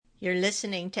You're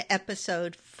listening to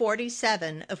episode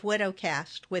 47 of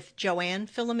Widowcast with Joanne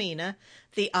Filomena,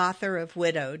 the author of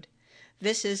Widowed.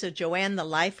 This is a Joanne the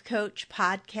Life Coach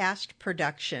podcast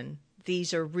production.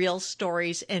 These are real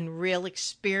stories and real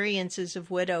experiences of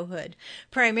widowhood.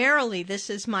 Primarily, this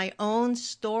is my own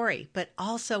story, but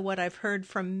also what I've heard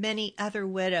from many other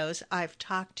widows I've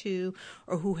talked to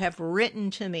or who have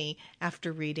written to me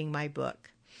after reading my book.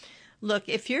 Look,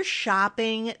 if you're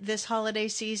shopping this holiday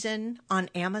season on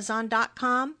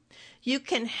Amazon.com, you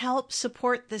can help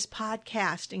support this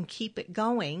podcast and keep it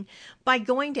going by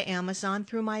going to Amazon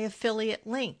through my affiliate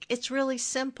link. It's really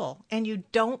simple, and you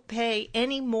don't pay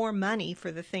any more money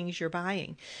for the things you're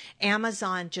buying.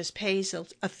 Amazon just pays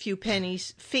a few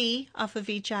pennies fee off of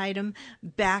each item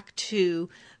back to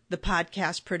the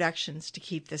podcast productions to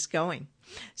keep this going.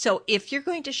 So if you're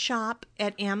going to shop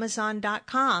at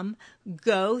Amazon.com,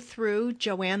 go through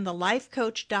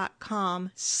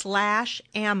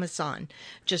JoanneTheLifeCoach.com/Amazon.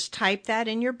 Just type that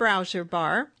in your browser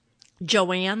bar,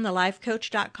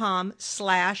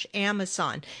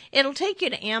 JoanneTheLifeCoach.com/Amazon. It'll take you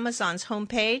to Amazon's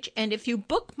homepage, and if you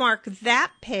bookmark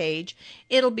that page,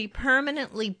 it'll be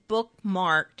permanently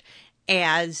bookmarked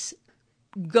as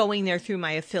going there through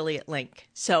my affiliate link.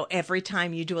 So every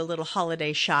time you do a little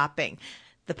holiday shopping,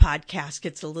 the podcast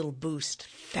gets a little boost.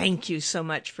 Thank you so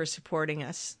much for supporting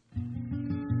us.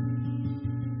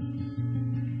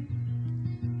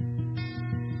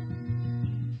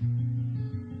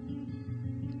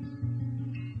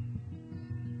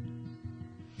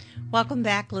 Welcome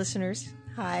back, listeners.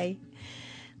 Hi.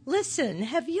 Listen,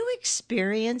 have you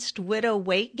experienced widow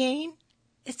weight gain?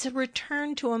 It's a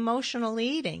return to emotional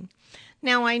eating.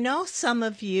 Now, I know some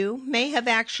of you may have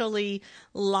actually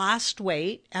lost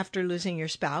weight after losing your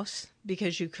spouse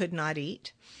because you could not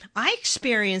eat. I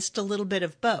experienced a little bit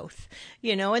of both.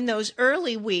 You know, in those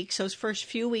early weeks, those first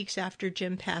few weeks after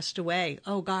Jim passed away,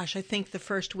 oh gosh, I think the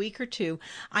first week or two,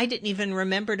 I didn't even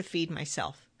remember to feed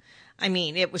myself. I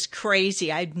mean, it was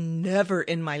crazy. I'd never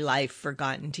in my life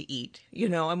forgotten to eat. You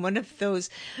know, I'm one of those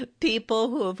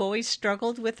people who have always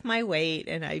struggled with my weight,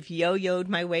 and I've yo-yoed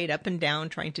my weight up and down,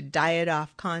 trying to diet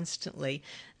off constantly.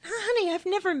 Honey, I've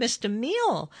never missed a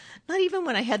meal, not even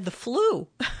when I had the flu.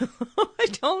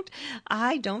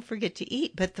 I don't forget to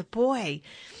eat. But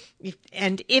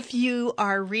if you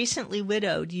are recently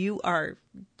widowed, you are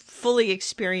fully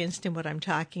experienced in what I'm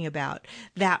talking about.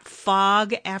 That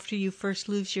fog after you first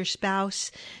lose your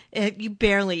spouse, you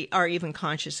barely are even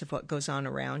conscious of what goes on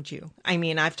around you. I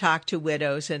mean, I've talked to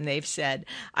widows and they've said,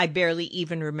 I barely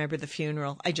even remember the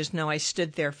funeral. I just know I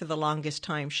stood there for the longest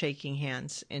time shaking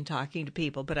hands and talking to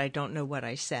people, but I don't know what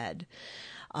I said.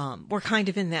 We're kind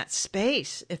of in that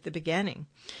space at the beginning.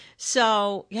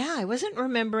 So, yeah, I wasn't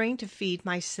remembering to feed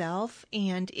myself.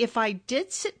 And if I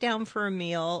did sit down for a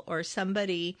meal or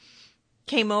somebody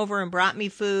came over and brought me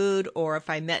food, or if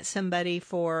I met somebody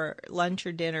for lunch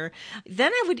or dinner,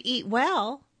 then I would eat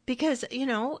well because, you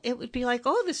know, it would be like,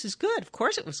 oh, this is good. Of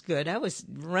course it was good. I was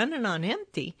running on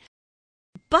empty.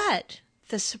 But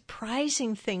the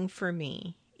surprising thing for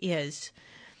me is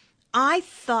I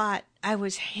thought I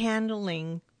was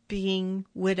handling being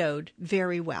widowed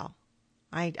very well.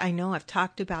 I know I've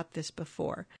talked about this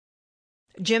before.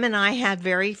 Jim and I had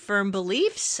very firm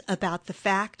beliefs about the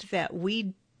fact that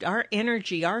our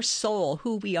energy, our soul,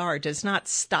 who we are, does not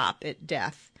stop at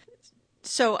death.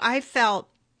 So I felt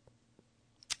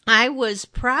I was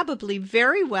probably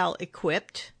very well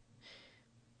equipped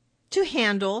to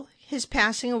handle his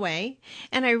passing away,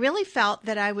 and I really felt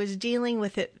that I was dealing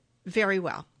with it very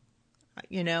well.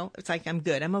 You know, it's like, I'm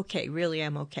good. I'm okay. Really,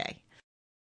 I'm okay.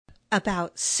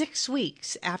 About 6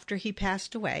 weeks after he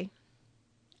passed away,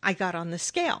 I got on the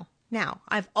scale. Now,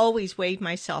 I've always weighed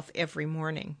myself every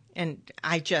morning, and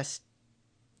I just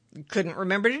couldn't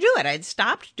remember to do it. I'd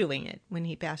stopped doing it when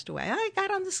he passed away. I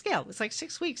got on the scale. It was like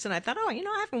 6 weeks, and I thought, I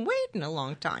haven't weighed in a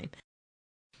long time.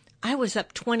 I was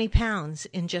up 20 pounds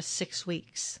in just 6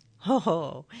 weeks.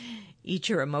 Oh, eat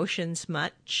your emotions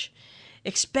much.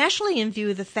 Especially in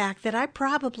view of the fact that I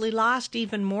probably lost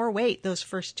even more weight those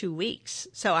first 2 weeks.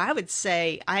 So I would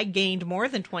say I gained more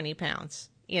than 20 pounds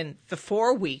in the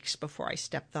 4 weeks before I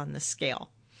stepped on the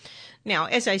scale. Now,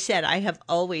 as I said, I have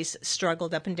always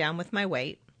struggled up and down with my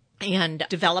weight and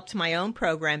developed my own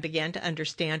program, began to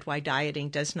understand why dieting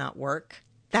does not work.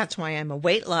 That's why I'm a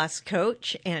weight loss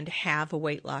coach and have a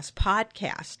weight loss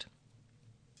podcast.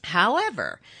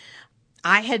 However,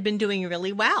 I had been doing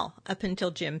really well up until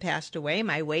Jim passed away.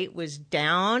 My weight was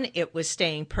down. It was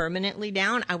staying permanently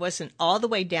down. I wasn't all the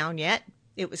way down yet.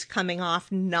 It was coming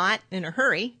off, not in a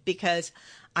hurry, because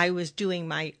I was doing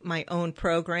my own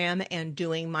program and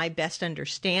doing my best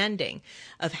understanding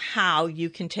of how you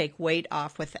can take weight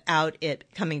off without it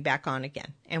coming back on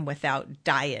again and without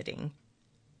dieting.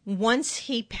 Once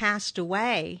he passed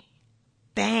away,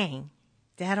 bang,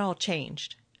 that all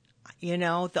changed. You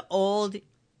know, the old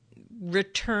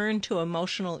return to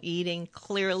emotional eating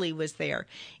clearly was there,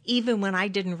 even when I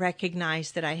didn't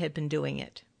recognize that I had been doing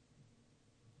it.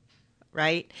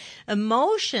 Right?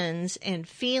 Emotions and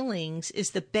feelings is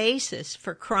the basis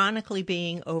for chronically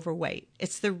being overweight.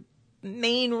 It's the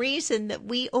main reason that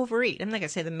we overeat. I'm not going to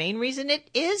say the main reason. It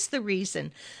is the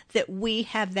reason that we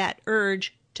have that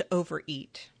urge to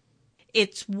overeat.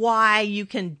 It's why you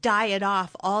can diet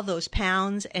off all those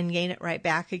pounds and gain it right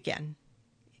back again.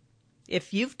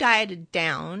 If you've dieted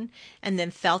down and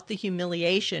then felt the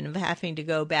humiliation of having to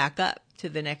go back up to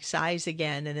the next size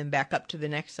again and then back up to the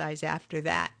next size after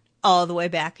that, all the way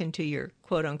back into your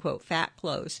quote-unquote fat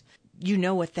clothes, you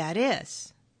know what that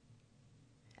is.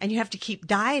 And you have to keep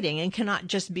dieting and cannot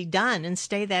just be done and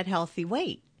stay that healthy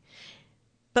weight.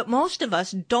 But most of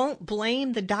us don't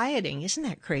blame the dieting. Isn't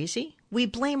that crazy? We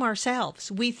blame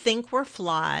ourselves. We think we're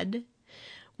flawed.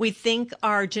 We think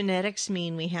our genetics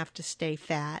mean we have to stay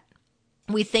fat.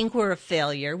 We think we're a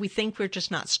failure. We think we're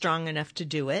just not strong enough to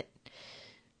do it.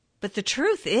 But the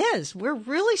truth is, we're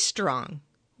really strong.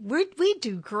 We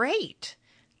do great.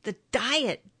 The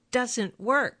diet doesn't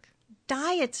work.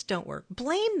 Diets don't work.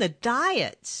 Blame the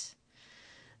diets.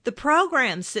 The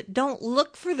programs that don't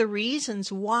look for the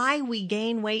reasons why we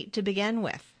gain weight to begin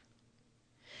with.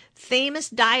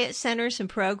 Famous diet centers and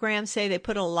programs say they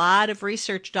put a lot of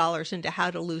research dollars into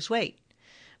how to lose weight.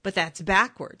 But that's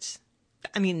backwards.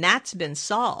 I mean, that's been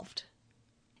solved.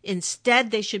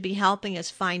 Instead, they should be helping us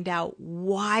find out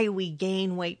why we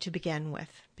gain weight to begin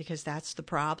with, because that's the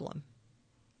problem.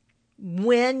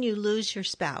 When you lose your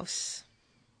spouse,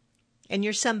 and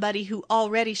you're somebody who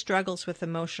already struggles with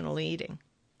emotional eating,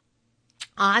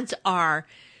 odds are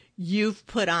you've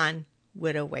put on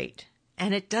widow weight,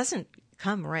 and it doesn't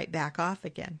come right back off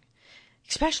again.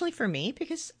 Especially for me,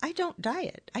 because I don't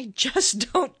diet. I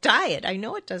just don't diet. I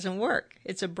know it doesn't work.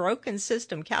 It's a broken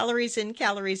system. Calories in,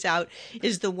 calories out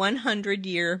is the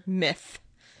 100-year myth.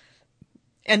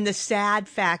 And the sad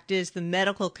fact is the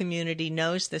medical community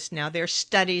knows this now. There are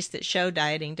studies that show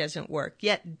dieting doesn't work.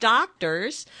 Yet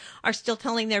doctors are still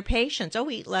telling their patients, oh,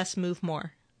 eat less, move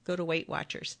more. Go to Weight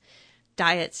Watchers.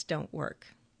 Diets don't work.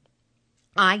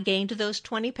 I gained those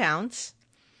 20 pounds.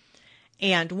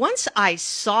 And once I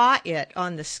saw it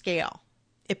on the scale,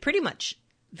 it pretty much,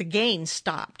 the gain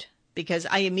stopped because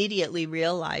I immediately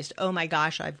realized, oh my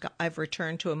gosh, I've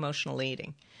returned to emotional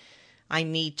eating. I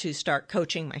need to start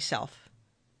coaching myself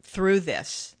through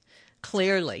this.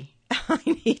 Clearly, I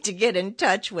need to get in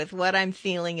touch with what I'm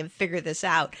feeling and figure this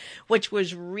out, which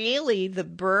was really the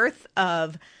birth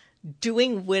of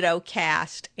doing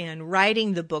Widowcast and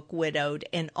writing the book Widowed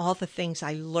and all the things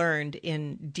I learned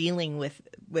in dealing with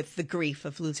the grief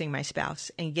of losing my spouse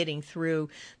and getting through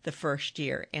the first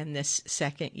year and this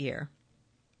second year.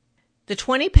 The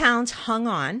 20 pounds hung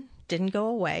on, didn't go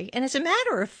away. And as a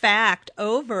matter of fact,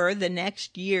 over the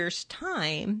next year's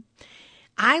time,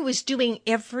 I was doing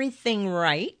everything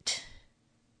right.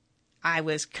 I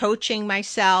was coaching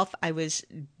myself. I was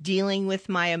dealing with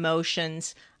my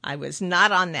emotions. I was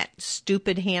not on that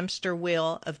stupid hamster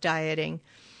wheel of dieting.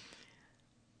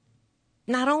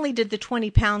 Not only did the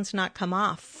 20 pounds not come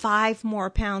off, 5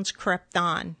 more pounds crept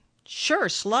on. Sure,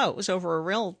 slow. It was over a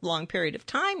real long period of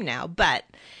time now, but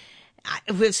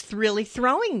it was really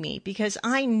throwing me because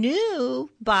I knew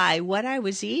by what I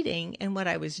was eating and what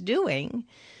I was doing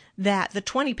that the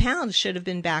 20 pounds should have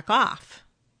been back off,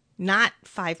 not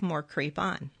 5 more creep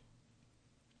on.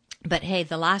 But hey,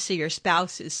 the loss of your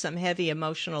spouse is some heavy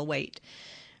emotional weight,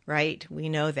 right? We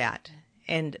know that.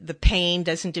 And the pain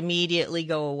doesn't immediately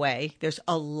go away. There's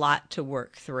a lot to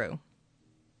work through.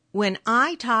 When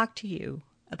I talk to you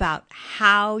about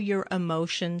how your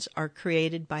emotions are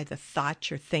created by the thoughts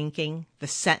you're thinking, the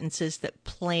sentences that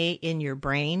play in your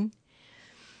brain,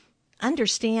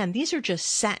 understand these are just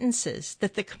sentences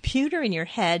that the computer in your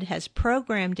head has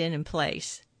programmed in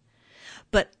place.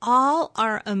 But all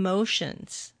our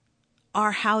emotions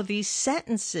are how these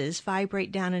sentences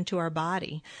vibrate down into our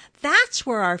body. That's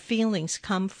where our feelings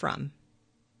come from.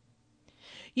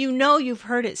 You know, you've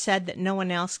heard it said that no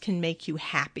one else can make you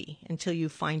happy until you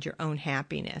find your own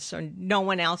happiness, or no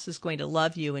one else is going to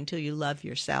love you until you love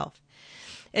yourself.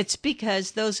 It's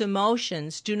because those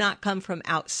emotions do not come from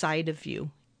outside of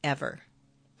you, ever.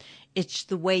 It's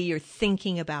the way you're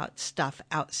thinking about stuff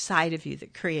outside of you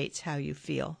that creates how you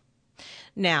feel.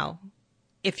 Now,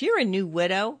 if you're a new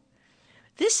widow,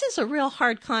 This is a real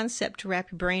hard concept to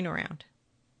wrap your brain around.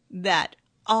 That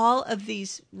all of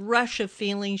these rush of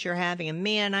feelings you're having, and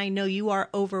man, I know you are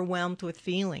overwhelmed with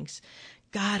feelings.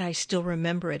 God, I still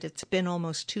remember it. It's been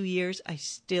almost 2 years. I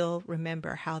still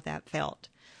remember how that felt.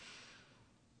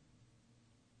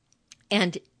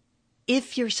 And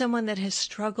if you're someone that has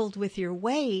struggled with your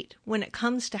weight, when it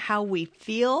comes to how we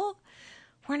feel,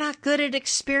 we're not good at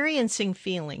experiencing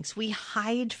feelings. We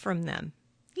hide from them,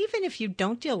 even if you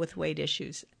don't deal with weight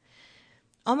issues.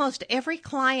 Almost every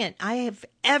client I have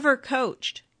ever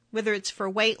coached, whether it's for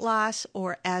weight loss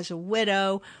or as a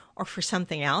widow or for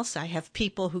something else, I have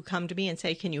people who come to me and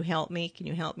say, can you help me? Can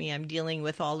you help me? I'm dealing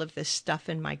with all of this stuff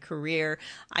in my career.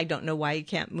 I don't know why you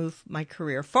can't move my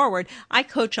career forward. I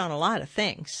coach on a lot of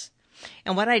things.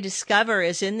 And what I discover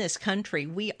is in this country,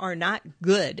 we are not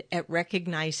good at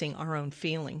recognizing our own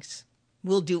feelings.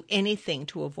 We'll do anything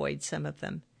to avoid some of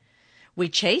them. We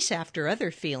chase after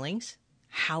other feelings,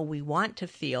 how we want to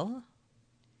feel.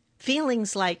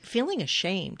 Feelings like feeling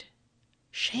ashamed.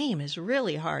 Shame is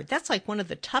really hard. That's like one of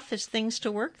the toughest things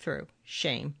to work through,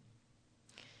 shame.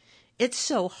 It's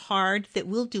so hard that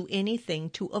we'll do anything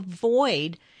to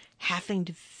avoid having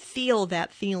to feel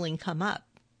that feeling come up.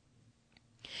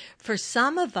 For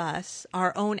some of us,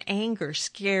 our own anger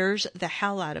scares the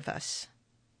hell out of us.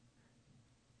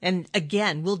 And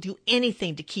again, we'll do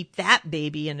anything to keep that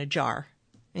baby in a jar,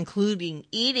 including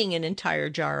eating an entire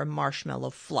jar of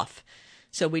marshmallow fluff,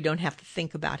 so we don't have to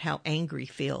think about how angry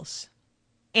feels.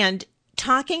 And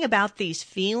talking about these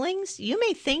feelings, you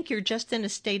may think you're just in a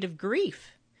state of grief.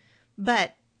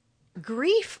 But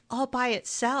grief all by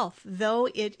itself, though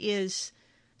it is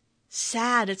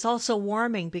sad, it's also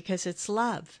warming because it's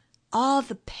love. All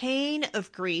the pain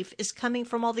of grief is coming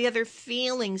from all the other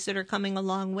feelings that are coming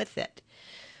along with it.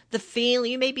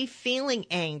 You may be feeling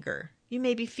anger. You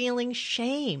may be feeling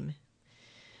shame.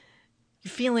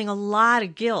 You're feeling a lot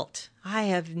of guilt. I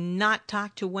have not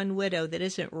talked to one widow that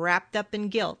isn't wrapped up in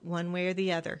guilt one way or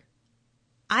the other.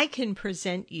 I can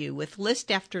present you with list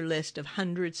after list of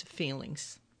hundreds of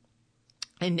feelings,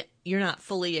 and you're not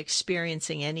fully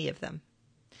experiencing any of them.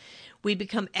 We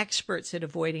become experts at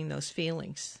avoiding those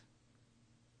feelings.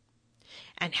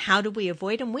 And how do we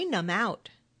avoid them? We numb out.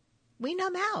 We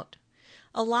numb out.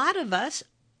 A lot of us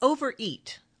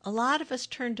overeat. A lot of us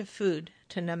turn to food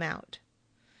to numb out.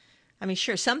 I mean,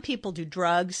 sure, some people do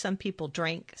drugs, some people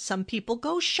drink, some people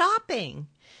go shopping.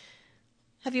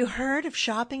 Have you heard of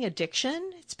shopping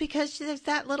addiction? It's because there's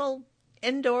that little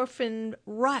endorphin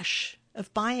rush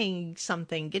of buying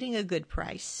something, getting a good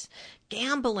price.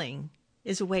 Gambling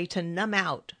is a way to numb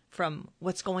out from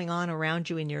what's going on around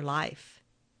you in your life.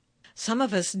 Some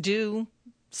of us do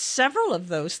several of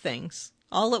those things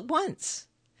all at once.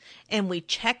 And we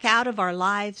check out of our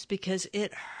lives because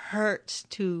it hurts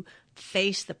to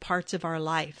face the parts of our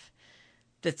life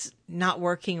that's not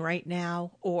working right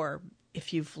now, or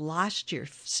if you've lost your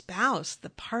spouse, the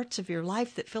parts of your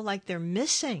life that feel like they're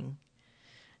missing.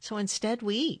 So instead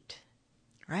we eat,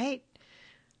 right?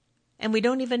 And we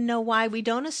don't even know why. We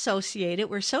don't associate it.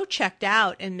 We're so checked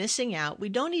out and missing out. We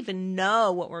don't even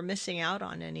know what we're missing out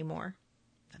on anymore.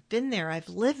 I've been there. I've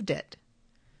lived it.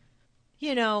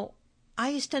 You know, I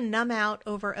used to numb out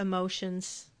over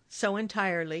emotions so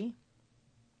entirely.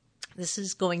 This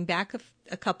is going back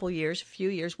a couple years, a few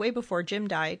years, way before Jim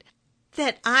died,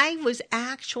 that I was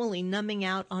actually numbing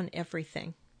out on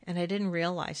everything, and I didn't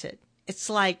realize it. It's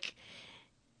like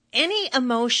any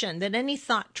emotion that any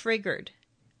thought triggered,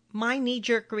 my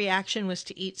knee-jerk reaction was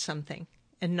to eat something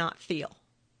and not feel.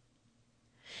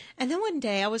 And then one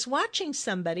day I was watching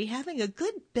somebody having a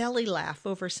good belly laugh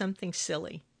over something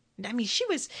silly. I mean,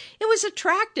 it was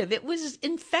attractive. It was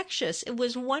infectious. It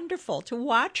was wonderful to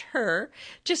watch her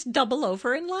just double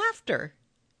over in laughter.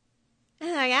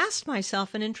 And I asked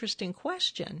myself an interesting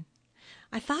question.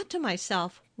 I thought to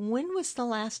myself, when was the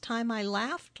last time I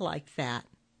laughed like that?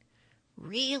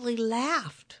 Really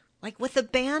laughed, like with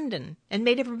abandon, and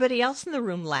made everybody else in the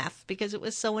room laugh because it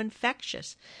was so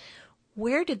infectious.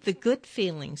 Where did the good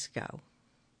feelings go?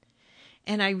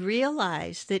 And I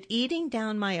realized that eating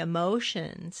down my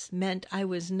emotions meant I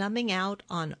was numbing out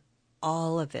on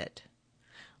all of it.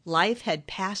 Life had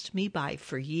passed me by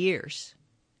for years.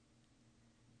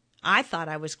 I thought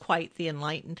I was quite the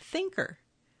enlightened thinker.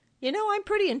 You know, I'm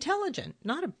pretty intelligent.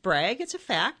 Not a brag, it's a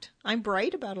fact. I'm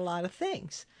bright about a lot of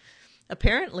things.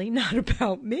 Apparently not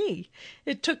about me.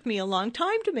 It took me a long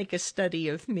time to make a study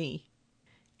of me.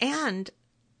 And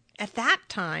at that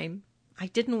time, I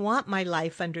didn't want my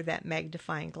life under that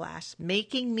magnifying glass,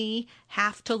 making me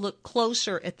have to look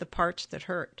closer at the parts that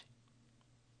hurt.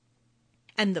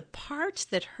 And the parts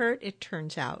that hurt, it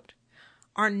turns out,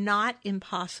 are not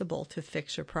impossible to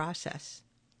fix or process,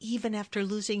 even after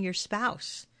losing your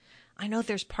spouse. I know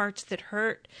there's parts that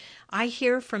hurt. I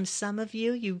hear from some of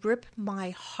you, you rip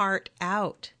my heart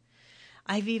out.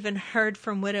 I've even heard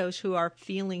from widows who are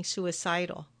feeling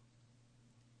suicidal.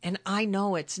 And I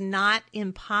know it's not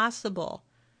impossible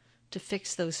to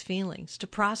fix those feelings, to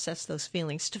process those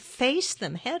feelings, to face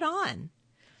them head on.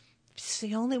 It's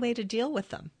the only way to deal with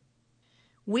them.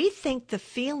 We think the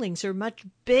feelings are much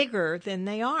bigger than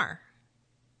they are.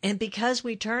 And because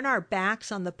we turn our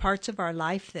backs on the parts of our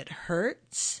life that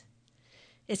hurts,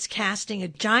 it's casting a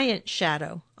giant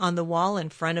shadow on the wall in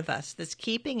front of us that's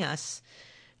keeping us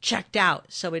checked out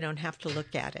so we don't have to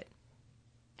look at it.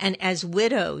 And as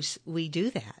widows, we do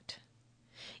that.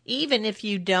 Even if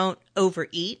you don't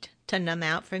overeat to numb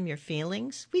out from your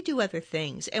feelings, we do other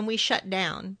things and we shut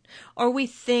down. Or we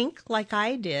think, like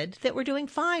I did, that we're doing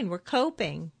fine, we're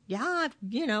coping. Yeah,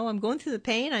 I'm going through the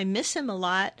pain, I miss him a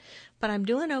lot, but I'm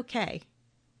doing okay.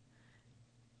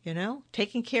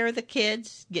 Taking care of the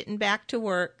kids, getting back to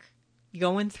work,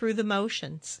 going through the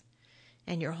motions.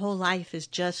 And your whole life is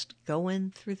just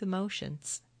going through the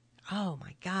motions. Oh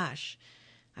my gosh,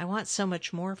 I want so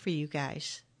much more for you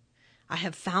guys. I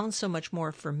have found so much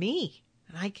more for me,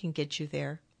 and I can get you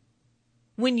there.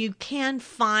 When you can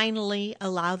finally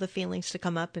allow the feelings to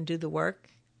come up and do the work,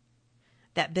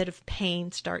 that bit of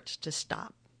pain starts to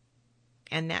stop.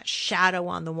 And that shadow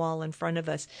on the wall in front of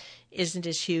us isn't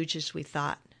as huge as we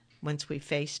thought once we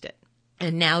faced it.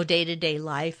 And now day-to-day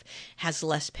life has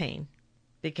less pain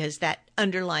because that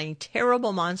underlying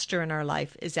terrible monster in our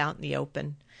life is out in the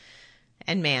open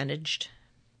and managed.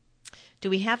 Do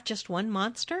we have just one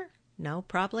monster? No,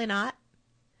 probably not.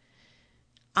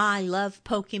 I love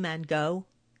Pokemon Go.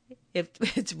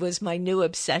 It was my new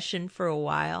obsession for a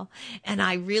while. And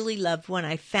I really loved when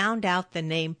I found out the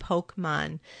name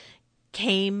Pokemon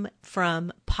came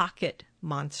from pocket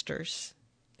monsters.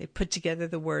 They put together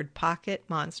the word pocket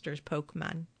monsters,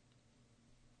 Pokemon.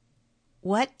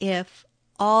 What if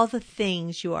all the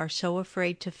things you are so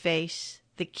afraid to face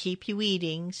that keep you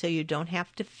eating so you don't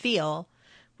have to feel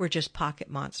were just pocket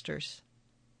monsters?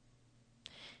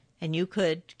 And you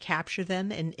could capture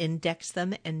them and index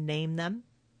them and name them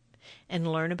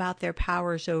and learn about their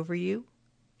powers over you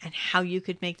and how you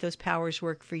could make those powers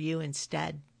work for you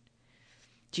instead.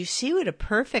 Do you see what a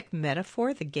perfect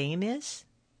metaphor the game is?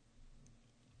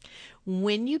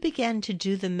 When you begin to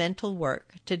do the mental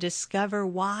work to discover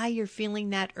why you're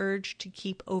feeling that urge to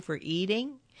keep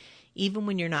overeating, even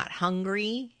when you're not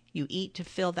hungry, you eat to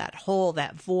fill that hole,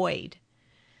 that void,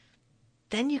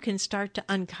 then you can start to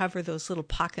uncover those little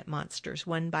pocket monsters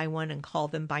one by one and call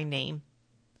them by name.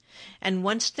 And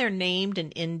once they're named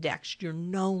and indexed, you're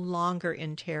no longer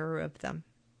in terror of them.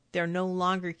 They're no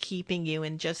longer keeping you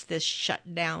in just this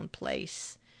shut down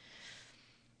place.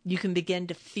 You can begin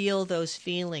to feel those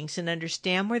feelings and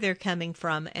understand where they're coming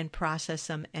from and process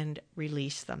them and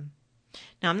release them.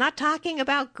 Now, I'm not talking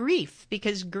about grief,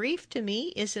 because grief to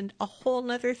me isn't a whole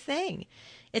nother thing.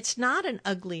 It's not an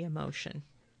ugly emotion.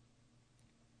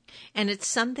 And it's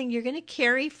something you're going to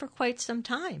carry for quite some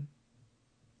time.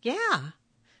 Yeah.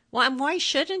 Well, and why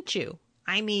shouldn't you?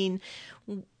 I mean,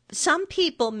 some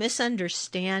people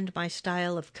misunderstand my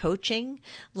style of coaching.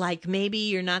 Like maybe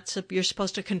you're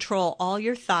supposed to control all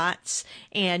your thoughts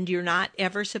and you're not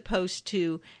ever supposed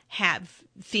to have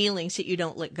feelings that you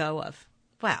don't let go of.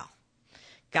 Well,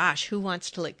 gosh, who wants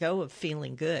to let go of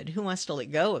feeling good? Who wants to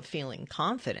let go of feeling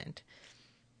confident?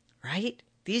 Right?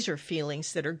 These are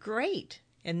feelings that are great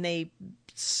and they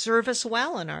serve us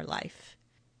well in our life.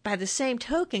 By the same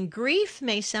token, grief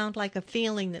may sound like a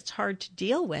feeling that's hard to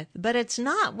deal with, but it's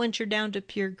not once you're down to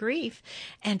pure grief.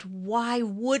 And why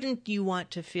wouldn't you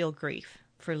want to feel grief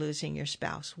for losing your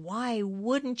spouse? Why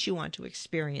wouldn't you want to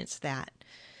experience that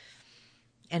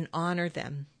and honor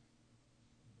them?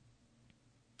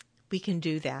 We can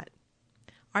do that.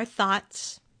 Our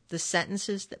thoughts, the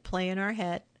sentences that play in our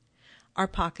head, are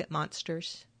pocket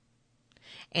monsters.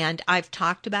 And I've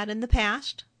talked about in the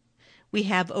past, we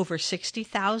have over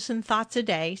 60,000 thoughts a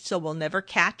day, so we'll never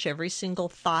catch every single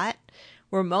thought.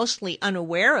 We're mostly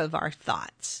unaware of our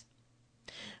thoughts.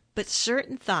 But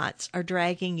certain thoughts are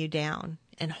dragging you down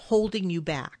and holding you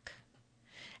back.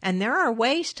 And there are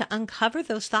ways to uncover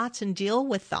those thoughts and deal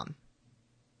with them.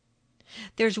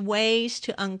 There's ways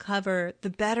to uncover the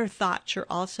better thoughts you're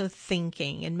also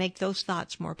thinking and make those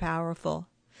thoughts more powerful.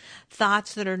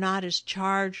 Thoughts that are not as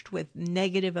charged with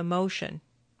negative emotion.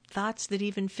 Thoughts that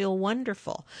even feel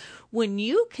wonderful. When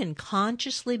you can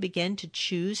consciously begin to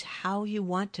choose how you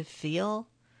want to feel,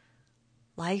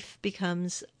 life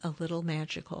becomes a little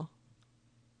magical.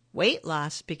 Weight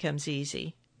loss becomes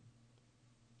easy.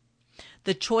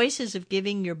 The choices of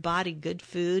giving your body good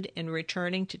food and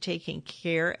returning to taking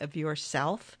care of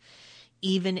yourself,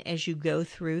 even as you go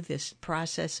through this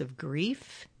process of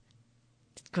grief,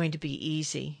 it's going to be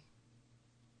easy.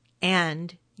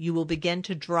 And you will begin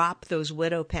to drop those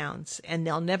widow pounds, and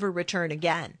they'll never return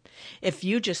again. If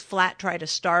you just flat try to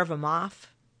starve them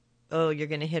off, oh, you're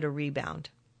going to hit a rebound.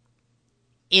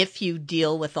 If you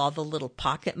deal with all the little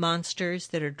pocket monsters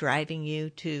that are driving you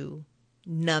to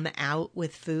numb out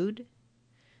with food,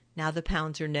 now the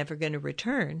pounds are never going to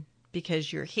return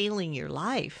because you're healing your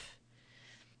life.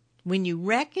 When you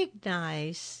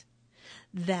recognize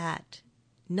that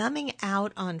numbing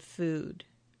out on food,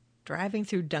 driving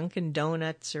through Dunkin'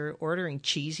 Donuts or ordering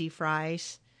cheesy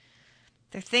fries,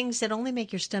 they're things that only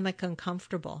make your stomach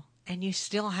uncomfortable, and you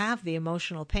still have the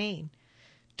emotional pain.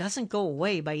 Doesn't go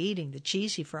away by eating the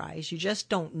cheesy fries. You just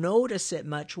don't notice it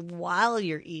much while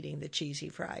you're eating the cheesy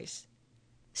fries.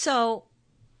 So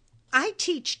I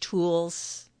teach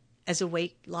tools as a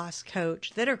weight loss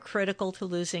coach that are critical to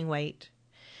losing weight.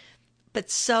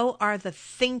 But so are the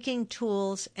thinking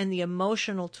tools and the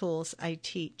emotional tools I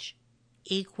teach,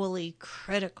 equally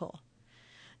critical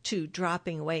to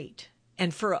dropping weight.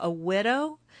 And for a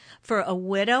widow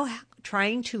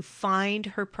trying to find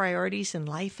her priorities in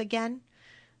life again,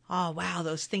 oh, wow,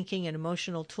 those thinking and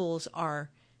emotional tools are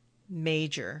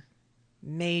major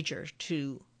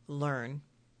to learn.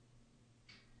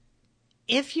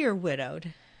 If you're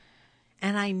widowed,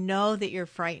 and I know that you're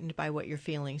frightened by what you're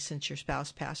feeling since your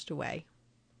spouse passed away,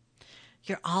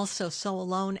 you're also so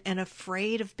alone and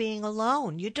afraid of being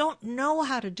alone. You don't know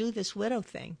how to do this widow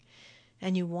thing,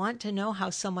 and you want to know how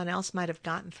someone else might have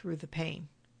gotten through the pain.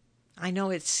 I know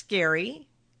it's scary.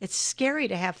 It's scary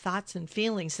to have thoughts and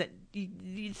feelings that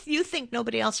you think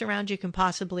nobody else around you can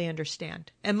possibly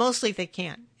understand. And mostly they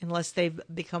can't unless they've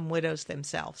become widows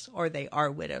themselves or they are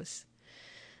widows.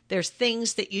 There's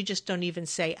things that you just don't even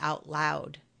say out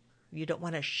loud. You don't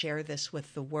want to share this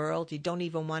with the world. You don't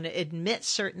even want to admit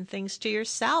certain things to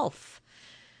yourself.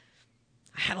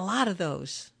 I had a lot of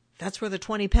those. That's where the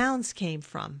 20 pounds came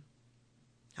from.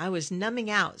 I was numbing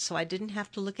out, so I didn't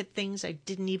have to look at things I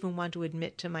didn't even want to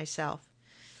admit to myself.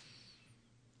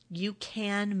 You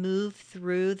can move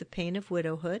through the pain of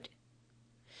widowhood.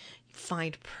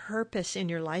 Find purpose in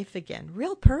your life again.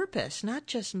 Real purpose, not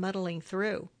just muddling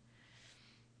through.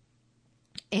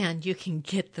 And you can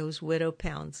get those widow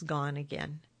pounds gone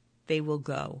again. They will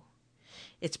go.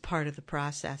 It's part of the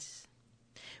process.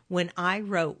 When I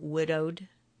wrote Widowed,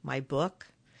 my book,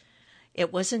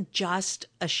 it wasn't just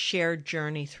a shared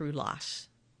journey through loss.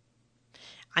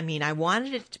 I mean, I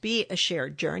wanted it to be a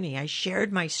shared journey. I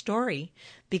shared my story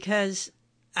because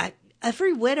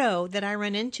every widow that I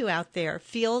run into out there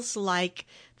feels like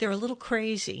they're a little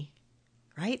crazy,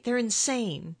 right? They're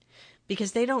insane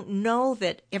because they don't know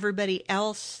that everybody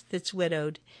else that's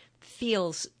widowed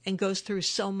feels and goes through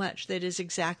so much that is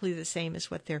exactly the same as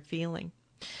what they're feeling.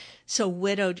 So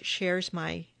Widowed shares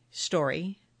my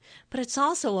story, but it's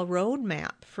also a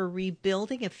roadmap for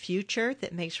rebuilding a future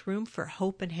that makes room for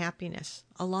hope and happiness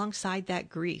alongside that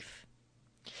grief.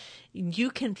 You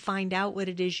can find out what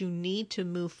it is you need to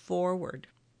move forward.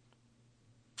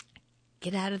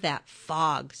 Get out of that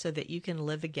fog so that you can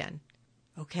live again.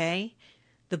 Okay?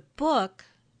 The book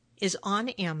is on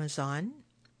Amazon.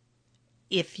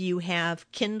 If you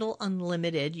have Kindle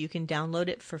Unlimited, you can download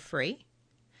it for free.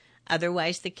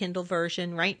 Otherwise, the Kindle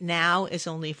version right now is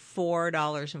only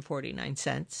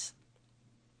 $4.49.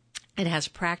 It has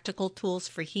practical tools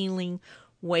for healing,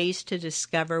 ways to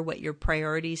discover what your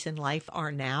priorities in life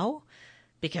are now,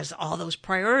 because all those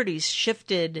priorities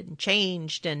shifted and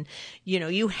changed, and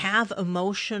you have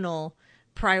emotional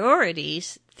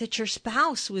priorities that your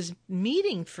spouse was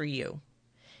meeting for you.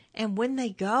 And when they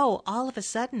go, all of a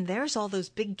sudden, there's all those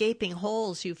big gaping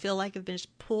holes you feel like have been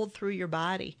just pulled through your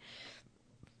body.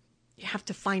 You have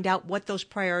to find out what those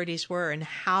priorities were and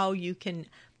how you can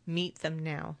meet them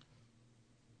now.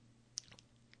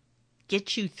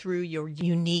 Get you through your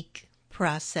unique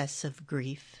process of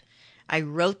grief. I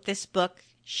wrote this book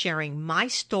sharing my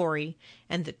story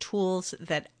and the tools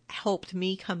that helped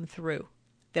me come through,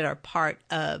 that are part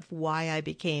of why I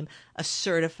became a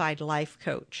certified life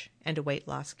coach and a weight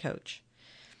loss coach,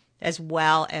 as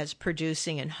well as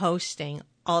producing and hosting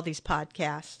all these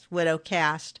podcasts.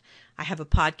 Widowcast. I have a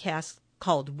podcast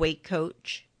called Weight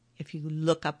Coach. If you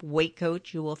look up Weight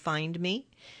Coach, you will find me.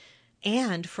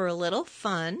 And for a little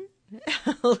fun,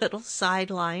 a little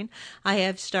sideline, I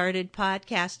have started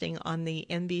podcasting on the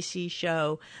NBC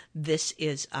show This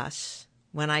Is Us,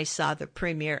 When I saw the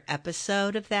premiere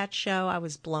episode of that show, I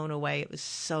was blown away. It was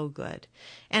so good.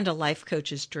 And a life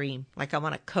coach's dream. Like, I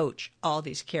want to coach all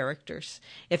these characters.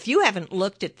 If you haven't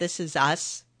looked at This Is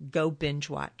Us, go binge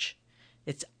watch.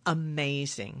 It's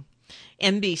amazing.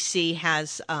 NBC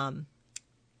has,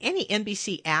 any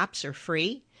NBC apps are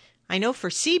free. I know for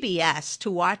CBS, to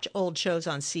watch old shows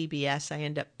on CBS, I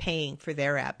end up paying for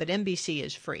their app, but NBC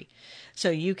is free. So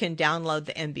you can download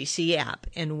the NBC app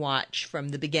and watch from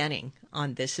the beginning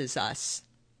on This Is Us.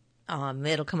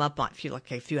 It'll come up on,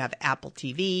 if you have Apple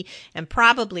TV, and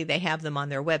probably they have them on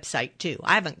their website too.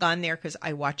 I haven't gone there because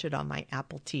I watch it on my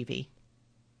Apple TV.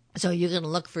 So you're going to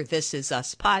look for This Is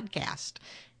Us podcast.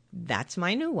 That's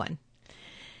my new one.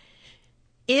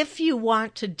 If you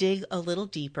want to dig a little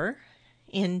deeper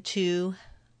into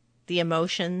the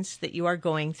emotions that you are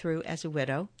going through as a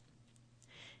widow,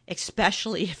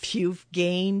 especially if you've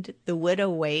gained the widow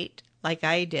weight like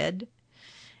I did,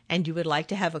 and you would like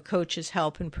to have a coach's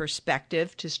help and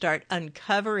perspective to start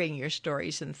uncovering your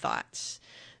stories and thoughts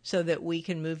so that we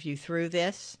can move you through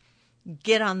this,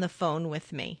 get on the phone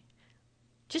with me.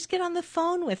 Just get on the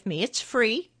phone with me. It's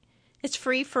free. It's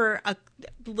free for a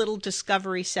little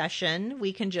discovery session.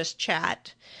 We can just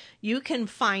chat. You can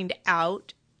find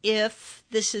out if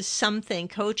this is something,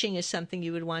 coaching is something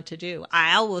you would want to do.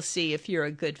 I will see if you're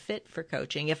a good fit for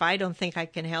coaching. If I don't think I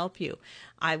can help you,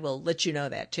 I will let you know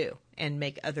that too and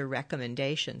make other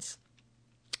recommendations,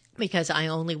 because I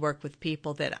only work with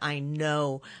people that I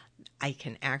know I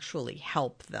can actually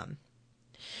help them.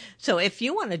 So if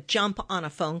you want to jump on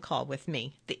a phone call with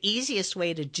me, the easiest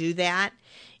way to do that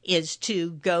is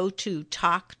to go to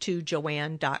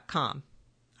talktojoanne.com.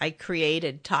 I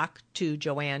created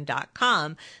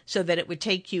talktojoanne.com so that it would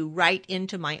take you right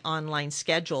into my online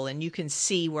schedule, and you can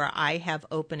see where I have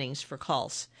openings for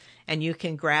calls. And you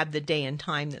can grab the day and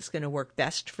time that's going to work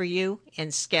best for you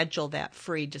and schedule that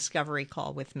free discovery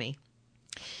call with me.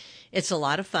 It's a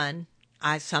lot of fun.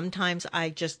 Sometimes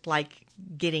I just like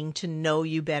getting to know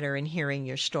you better and hearing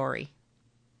your story.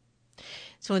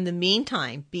 So in the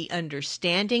meantime, be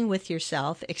understanding with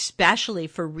yourself, especially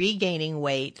for regaining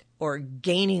weight or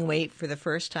gaining weight for the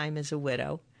first time as a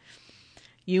widow.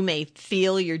 You may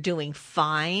feel you're doing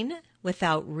fine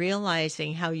without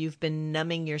realizing how you've been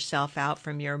numbing yourself out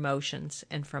from your emotions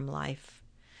and from life.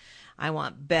 I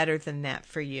want better than that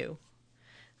for you.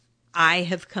 I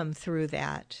have come through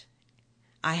that.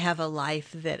 I have a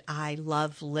life that I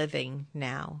love living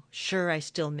now. Sure, I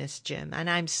still miss Jim, and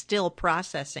I'm still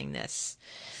processing this.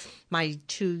 My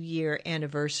 2-year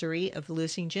anniversary of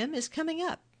losing Jim is coming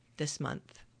up this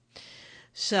month.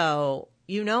 So,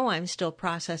 I'm still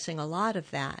processing a lot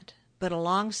of that. But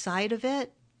alongside of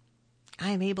it,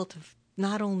 I'm able to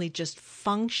not only just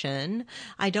function,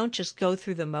 I don't just go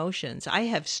through the motions. I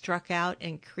have struck out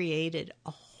and created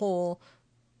a whole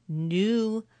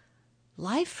new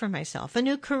life for myself, a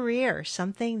new career,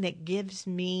 something that gives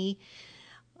me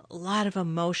a lot of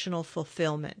emotional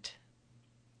fulfillment.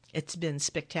 It's been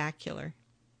spectacular.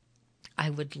 I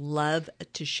would love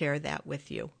to share that with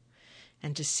you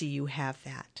and to see you have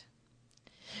that.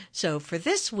 So for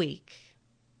this week,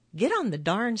 get on the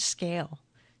darn scale.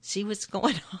 See what's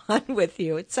going on with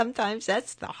you. Sometimes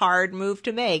that's the hard move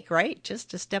to make, right? Just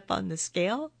to step on the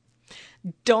scale.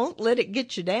 Don't let it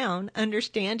get you down.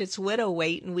 Understand it's widow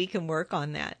weight, and we can work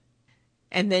on that.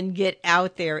 And then get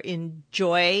out there.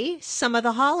 Enjoy some of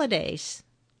the holidays.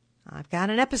 I've got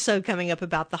an episode coming up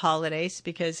about the holidays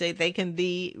because they can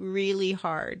be really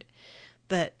hard.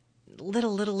 But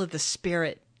little of the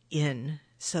spirit in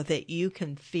so that you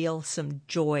can feel some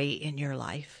joy in your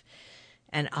life.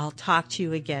 And I'll talk to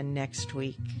you again next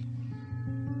week.